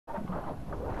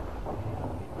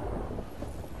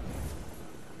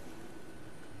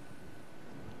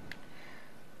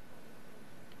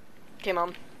Okay,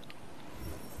 Mom.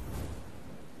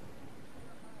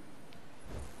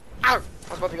 Ow! I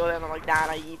was about to go there and I'm like, nah,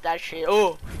 I eat that shit.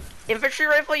 Oh! Infantry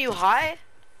rifle, you high?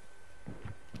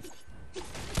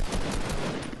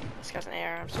 This guy's an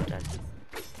AR, I'm so dead.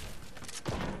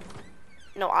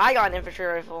 No, I got an infantry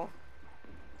rifle.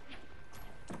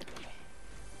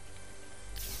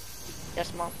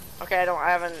 Yes, Mom. Okay, I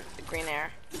have a green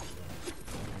air.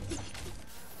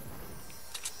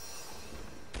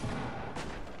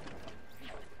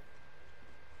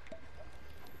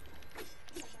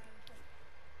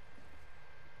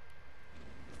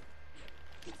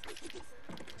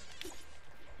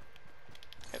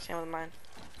 Same with mine.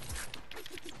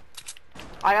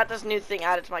 I got this new thing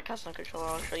added to my custom controller.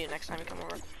 I'll show you next time you come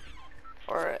over.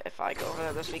 Or if I go over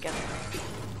there this weekend.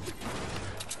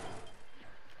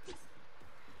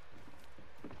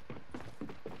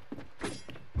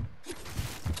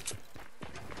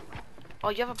 Oh,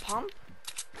 you have a pump?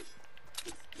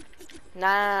 Nah,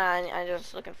 I'm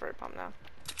just looking for a pump now.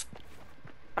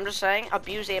 I'm just saying,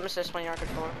 abuse aim assist when you're on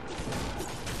controller.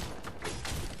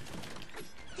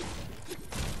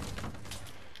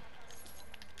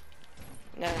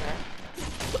 No, no, no.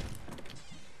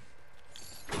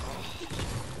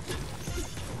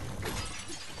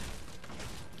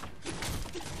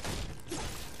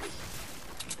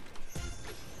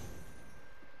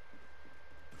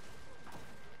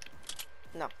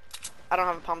 No. I don't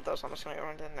have a pump though, so I'm just gonna go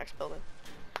run to the next building.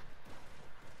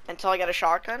 Until I get a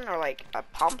shotgun or like a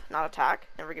pump, not attack.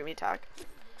 Never give me attack.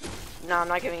 No, I'm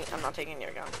not taking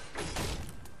your gun.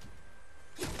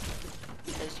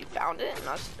 Because you found it.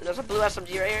 And there's a blue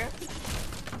SMG right here.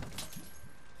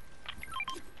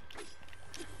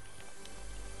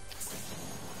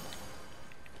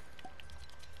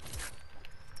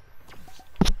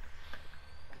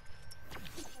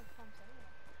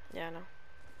 Yeah, I know.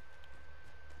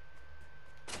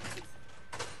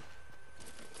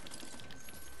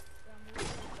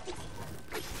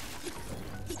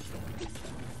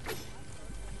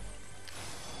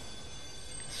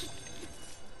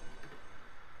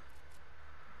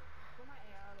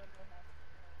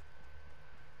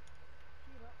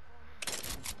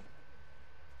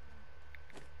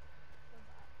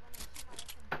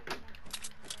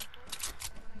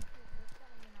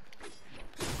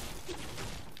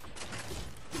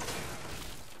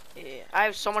 Yeah, I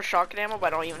have so much shotgun ammo,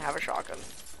 but I don't even have a shotgun.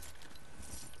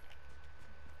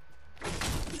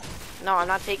 No, I'm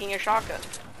not taking your shotgun.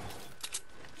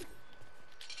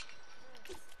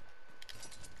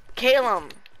 Calum!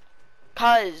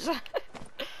 Cuz!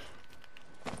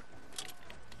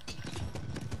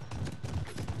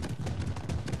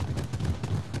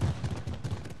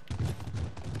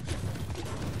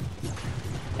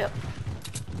 Yep.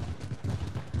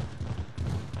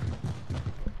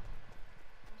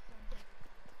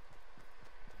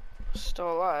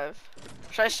 Still alive.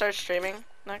 Should I start streaming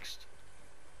next?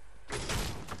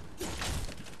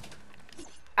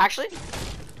 Actually?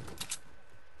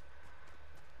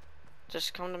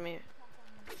 Just come to me.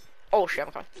 Oh shit,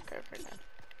 I'm coming. Okay, right now.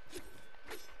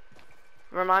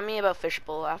 Remind me about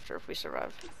Fishbowl after if we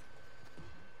survive.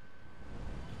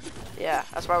 Yeah,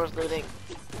 that's why I was looting.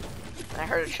 And I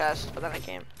heard a chest, but then I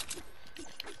came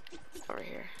over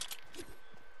here.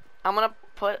 I'm gonna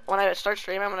put, when I start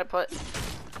streaming, I'm gonna put,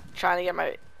 trying to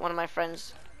get one of my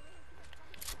friends.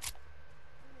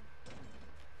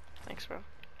 Thanks, bro.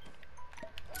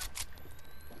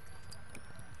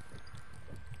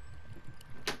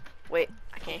 Wait,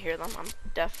 I can't hear them. I'm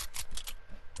deaf.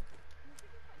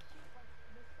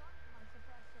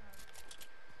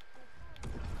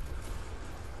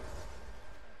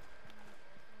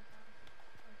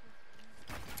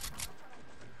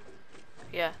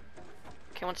 Yeah.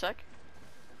 Okay, one sec.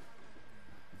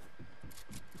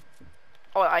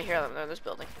 Oh, I hear them. They're in this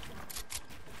building.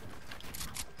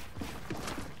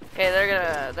 Okay,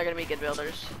 they're gonna be good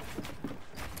builders.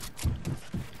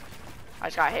 I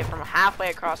just got hit from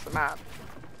halfway across the map.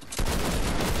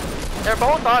 They're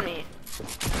both on me.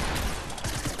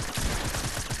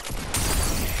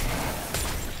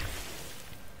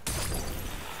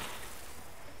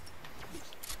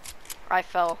 I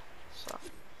fell, so.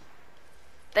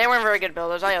 They weren't very good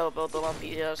builders. I outbuilt them on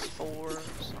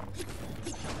BS4, so.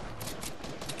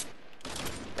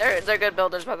 They're good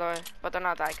builders, by the way, but they're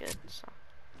not that good, so.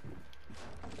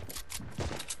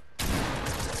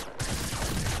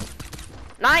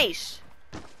 Nice!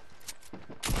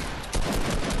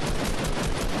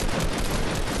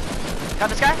 Got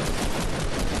this guy?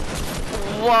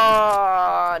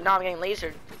 Whoa! Now I'm getting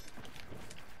lasered.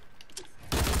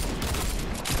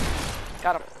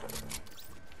 Got him.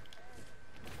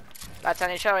 That's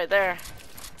NHL right there.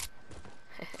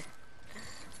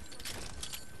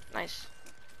 Nice.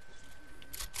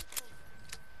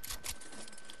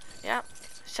 Yeah.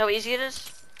 So easy it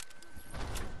is.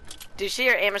 Did you see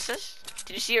your aim assist?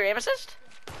 Did you see your aim assist?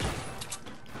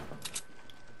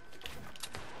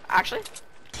 Actually?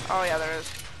 Oh yeah, there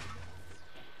is.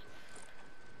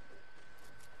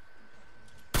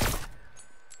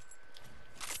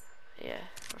 Yeah,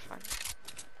 we're fine.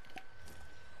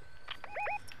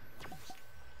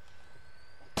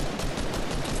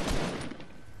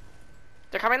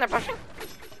 They're coming, they're pushing.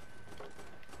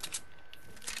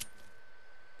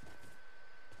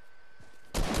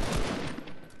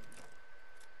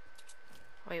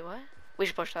 Wait, what? We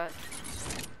should push that.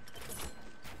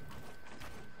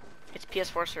 It's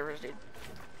PS4 servers, dude.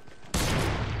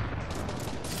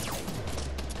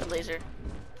 Good laser.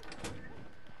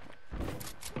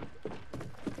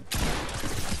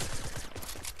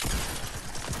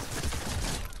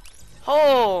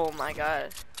 Oh my god.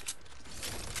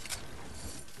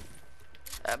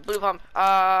 Blue pump.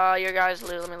 Your guy's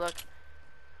loot. Let me look.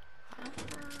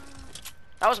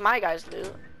 That was my guy's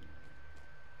loot.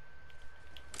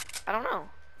 I don't know.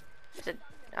 Is it?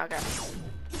 Okay.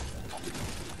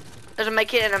 There's a med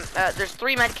kit and there's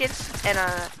 3 med kits and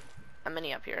a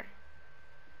mini up here.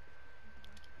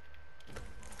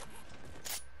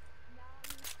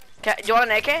 Okay, do you want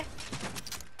an AK?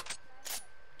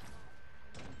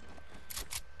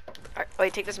 Alright,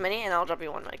 wait, take this mini and I'll drop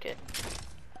you 1 med kit.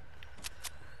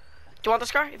 Do you want the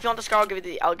scar? If you want the scar, I'll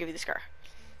give you the scar.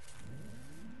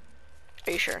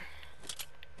 Are you sure?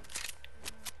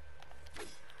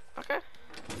 Okay.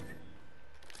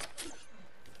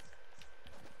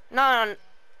 No,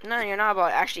 you're not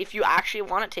about it. Actually, if you actually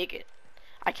want to take it,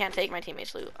 I can't take my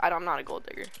teammates' loot. I'm not a gold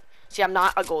digger. See, I'm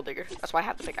not a gold digger. That's why I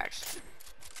have the pickaxe.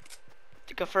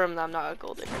 To confirm that I'm not a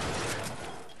gold digger.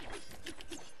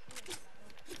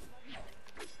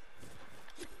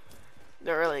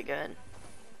 They're really good.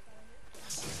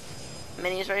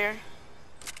 Minis right here.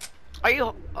 Are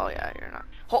you? Oh yeah, you're not.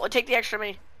 Hold. Take the extra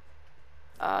mini.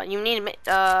 You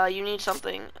need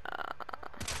something.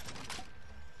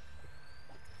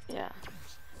 Yeah.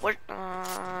 What?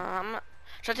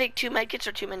 Should I take 2 medkits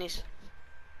or 2 minis?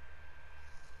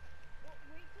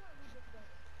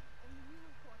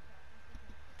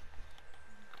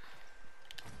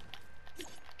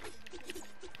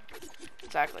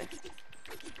 Exactly.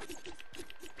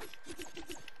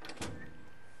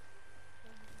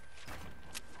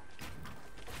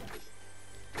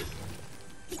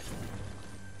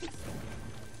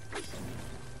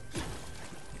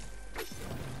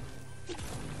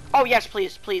 Oh yes,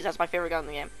 please, please. That's my favorite gun in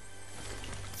the game.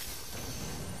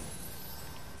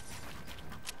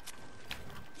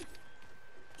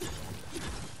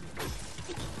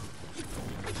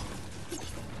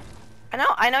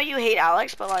 I know you hate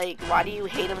Alex, but like, why do you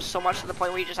hate him so much to the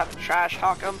point where you just have to trash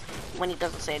talk him when he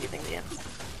doesn't say anything to you?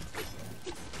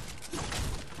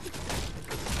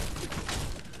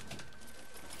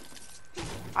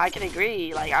 I can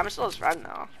agree. Like, I'm still his friend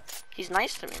though. He's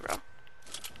nice to me, bro.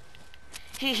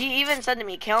 He even said to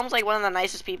me, Kilm's like one of the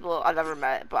nicest people I've ever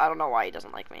met, but I don't know why he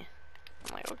doesn't like me.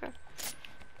 I'm like, okay.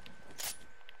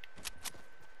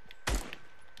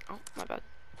 Oh, my bad.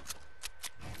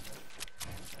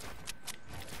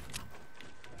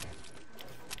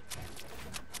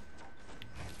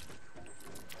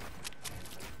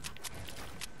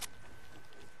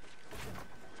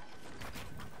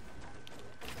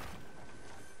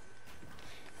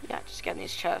 Yeah, just getting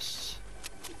these chests.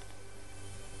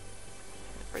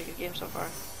 Pretty good game so far.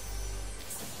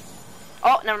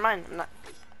 Oh, never mind. I'm not.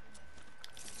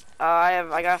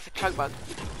 I got a chug bug.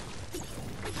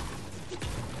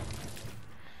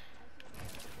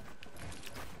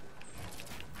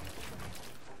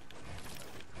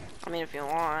 I mean, if you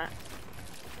want.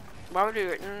 Why would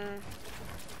you?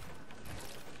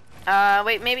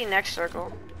 Wait, maybe next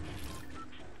circle.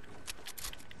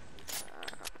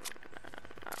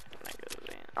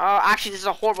 Oh, actually, this is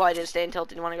a horrible idea to stay in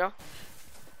tilted. You want to go?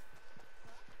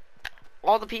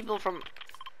 All the people from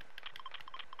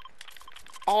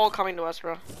all coming to us,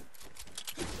 bro.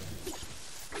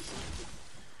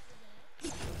 I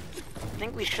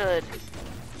think we should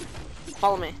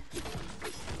follow me.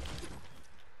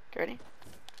 Ready?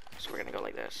 So we're gonna go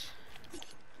like this.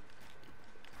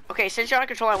 Okay, since you're on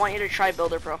control, I want you to try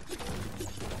Builder Pro.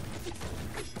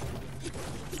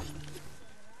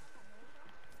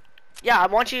 Yeah, I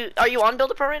want you. Are you on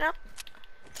Builder Pro right now?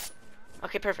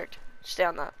 Okay, perfect. Stay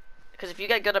on that. Because if you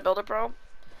get good at Builder Pro,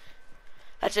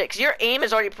 that's it. Because your aim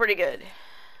is already pretty good.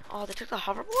 Oh, they took the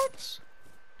hoverboards?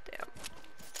 Damn.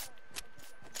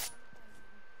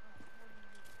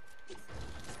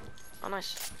 Oh,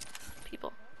 nice.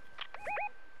 People.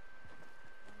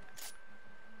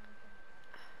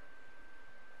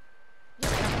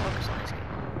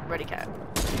 Ready, cat.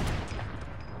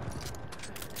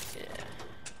 Yeah,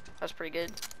 that's pretty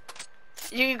good.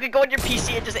 You could go on your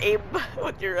PC and just aim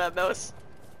with your mouse.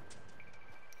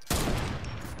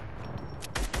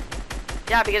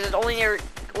 Yeah, because it's only your.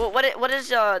 What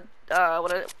is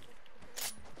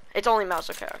it's only mouse.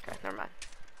 Okay, never mind.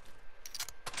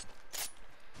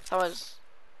 That was.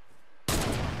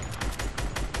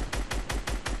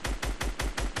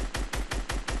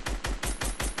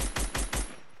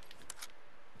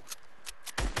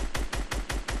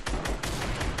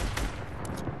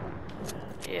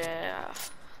 Yeah.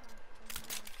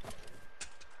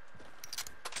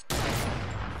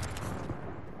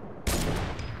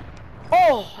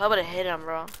 Oh, I would have hit him,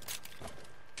 bro.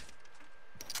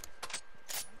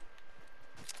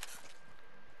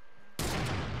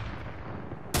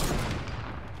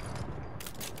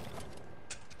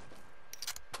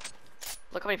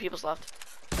 Look how many people's left.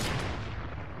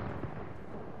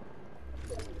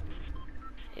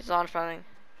 He's launch fighting.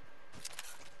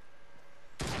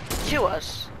 To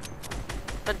us.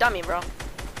 The dummy, bro.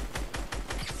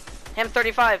 Him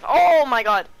 35. Oh my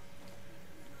god.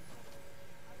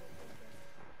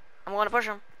 I'm gonna push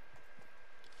him.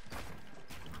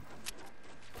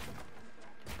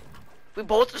 We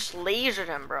both just lasered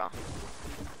him, bro.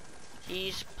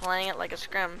 He's playing it like a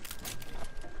scrim.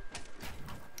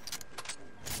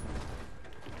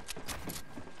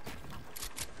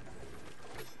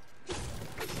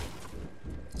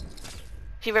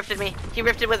 He rifted me. He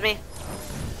rifted with me.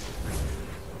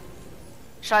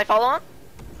 Should I follow him?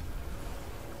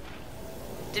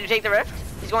 Did you take the rift?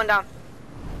 He's going down.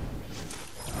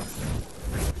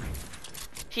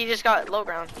 He just got low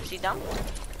ground. Is he down?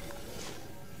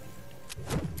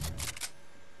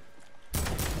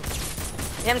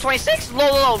 Him 26?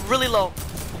 Low, really low.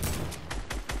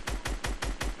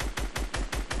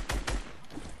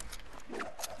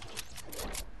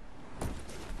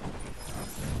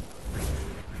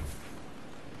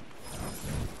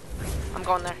 I'm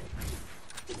going there.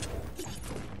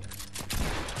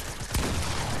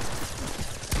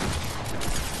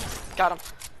 Got him.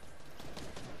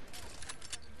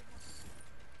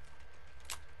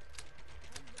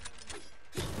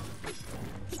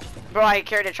 Bro, I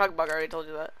carried a chug bug, I already told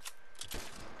you that.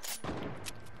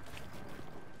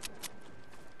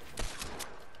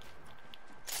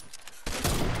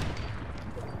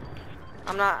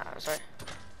 I'm not, sorry.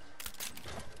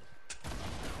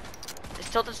 Is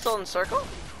Tilted still in circle?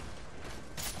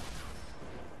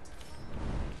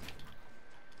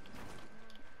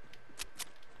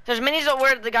 There's minis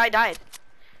where the guy died.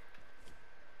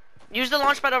 Use the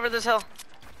launch pad over this hill.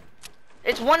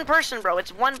 It's one person, bro.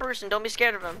 It's one person. Don't be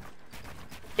scared of him.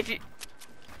 If you...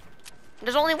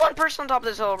 There's only one person on top of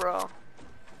this hill, bro.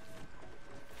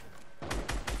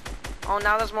 Oh,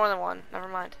 now there's more than one. Never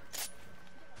mind.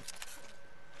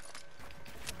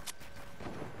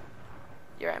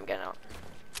 You're right, I'm getting out.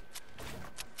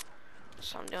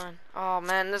 That's what I'm doing. Oh,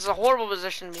 man. This is a horrible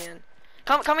position to be in.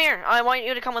 Come here. I want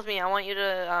you to come with me. I want you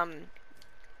to,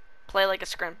 play like a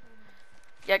scrim.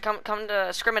 Yeah, come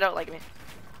to scrim it out like me.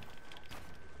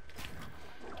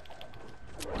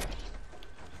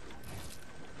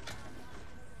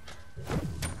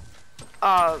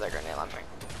 Oh, they're grenade launching.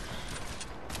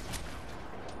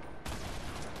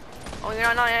 Oh,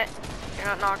 you're not yet. You're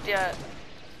not knocked yet.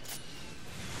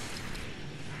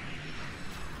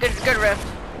 Good rift.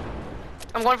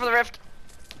 I'm going for the rift.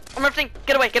 I'm rifting.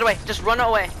 Get away, get away. Just run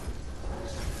away.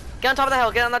 Get on top of the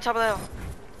hill. Get on that top of the hill.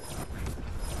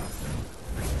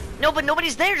 No, but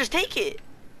nobody's there. Just take it.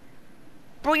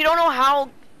 Bro, you don't know how...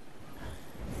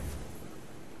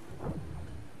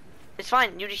 It's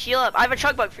fine. You just heal up. I have a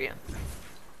chug bug for you.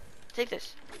 Take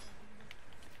this.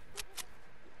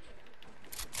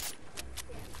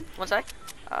 One sec.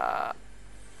 I'll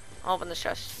open this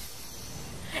chest.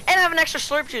 And I have an extra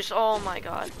slurp juice. Oh my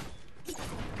god.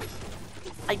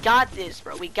 I got this,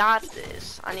 bro. We got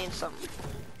this. I need some.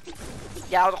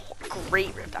 Yeah, that was a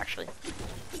great rift, actually.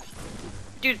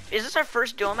 Dude, is this our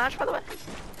first duo match, by the way?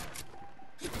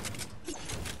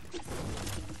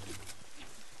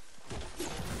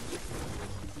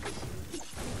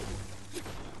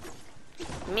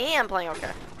 Me, I'm playing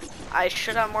okay. I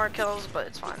should have more kills, but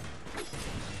it's fine.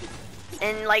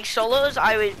 In like solos,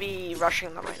 I would be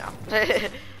rushing them right now.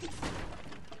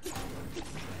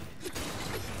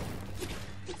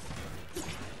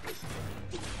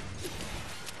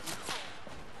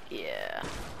 Yeah.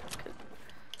 Good.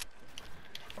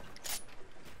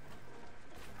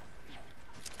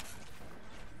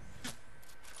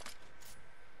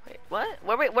 Wait,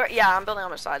 what? Where? Yeah, I'm building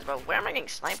on the sides, but where am I getting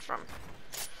sniped from?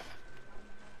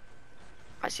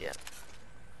 I see it.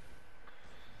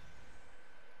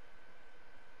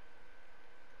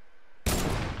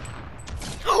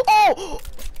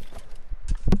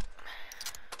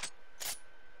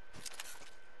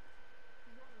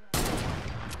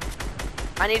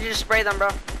 I need you to spray them, bro.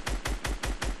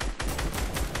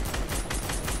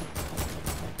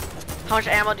 How much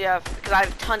ammo do you have? Because I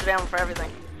have tons of ammo for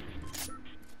everything.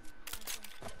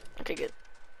 Okay, good.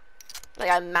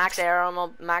 Like I have max air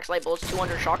ammo, max light bullets,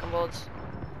 200 shotgun bullets.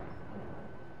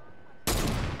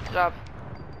 Good job.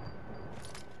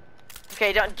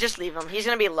 Okay, don't just leave him. He's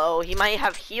gonna be low. He might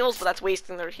have heals, but that's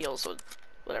wasting their heals, so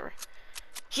whatever.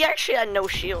 He actually had no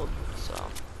shield, so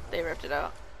they ripped it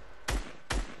out.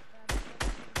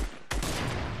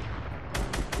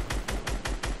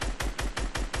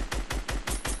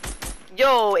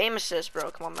 Yo, aim assist,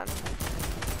 bro. Come on, man.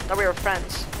 Thought we were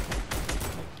friends.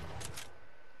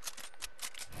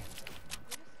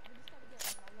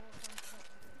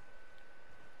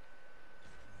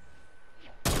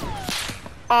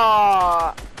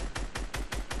 Aww.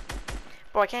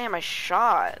 Bro, I can't hit my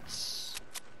shots.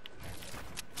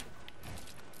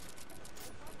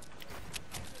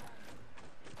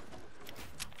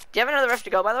 Do you have another rift to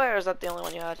go, by the way, or is that the only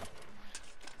one you had?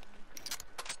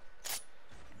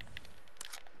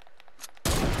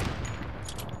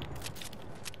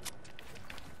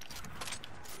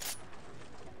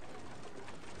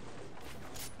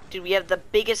 Dude, we have the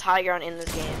biggest high ground in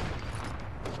this game.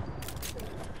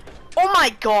 Oh my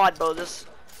god, bro, this...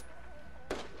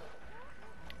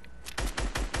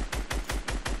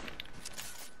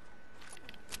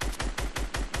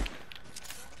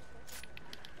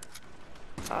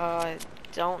 I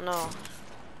don't know.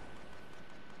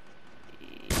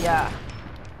 Yeah,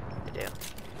 I do.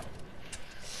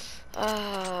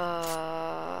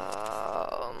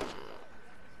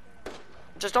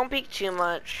 Just don't peek too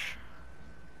much.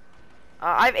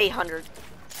 I have 800.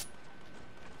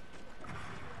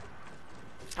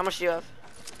 How much do you have?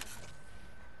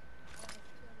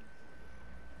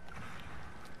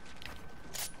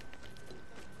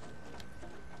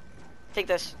 Take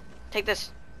this. Take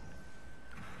this.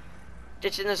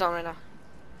 It's in the zone right now.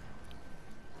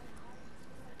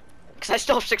 Because I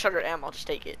still have 600 ammo. Just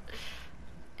take it.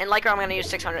 And like I'm going to use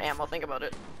 600 ammo. Think about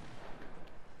it.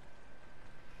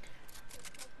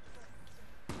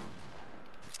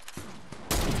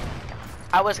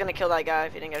 I was going to kill that guy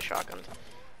if he didn't get a shotgun.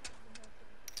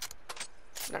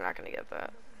 They're not going to get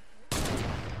that.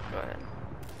 Go ahead.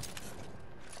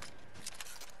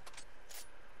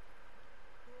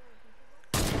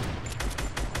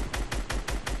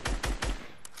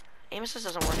 Aim assist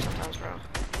doesn't work sometimes, bro.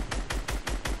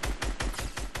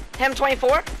 Him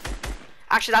 24?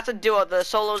 Actually, that's a duo. The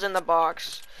solo's in the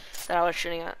box that I was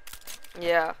shooting at.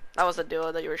 Yeah, that was the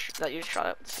duo that you shot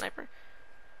at with the sniper.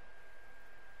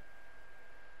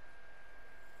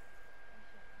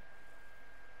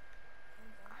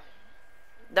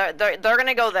 They're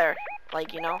gonna go there,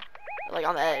 like, you know, like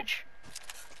on the edge.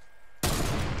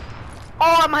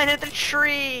 Oh, I might hit the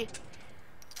tree.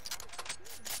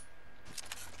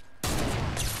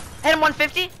 Hit him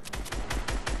 150.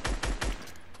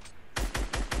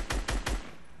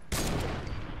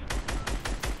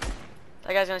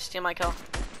 That guy's gonna steal my kill.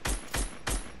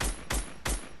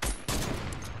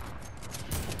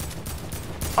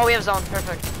 Oh, we have zone.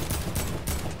 Perfect.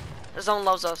 The zone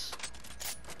loves us.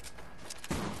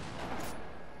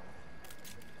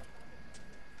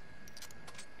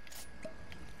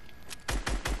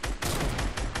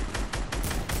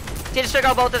 Team just took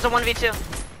out both as a 1v2.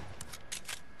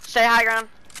 Stay high ground.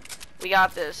 We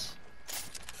got this.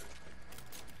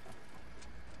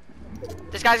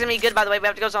 This guy's gonna be good, by the way. We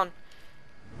have to go zone.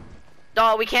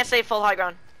 No, we can't stay full high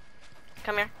ground.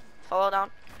 Come here. Follow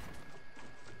down.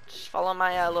 Just follow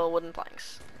my little wooden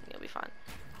planks. You'll be fine.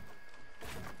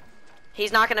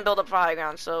 He's not gonna build up for high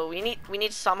ground, so we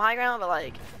need some high ground, but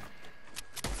like.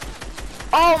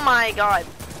 Oh my god.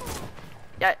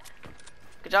 Yeah.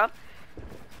 Good job.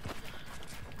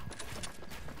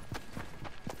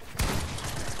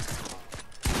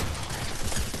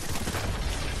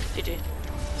 GG.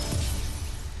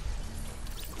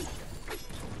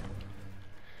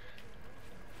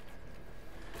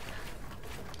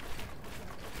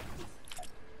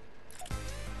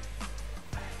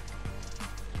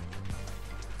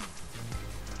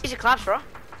 Easy claps, bro.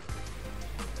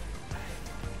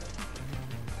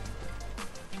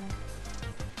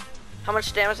 How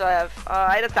much damage do I have?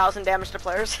 I had 1,000 damage to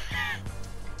players.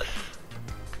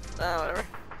 Whatever.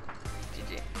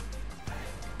 GG.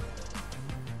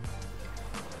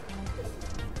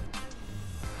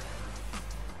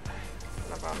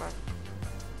 No problem, man.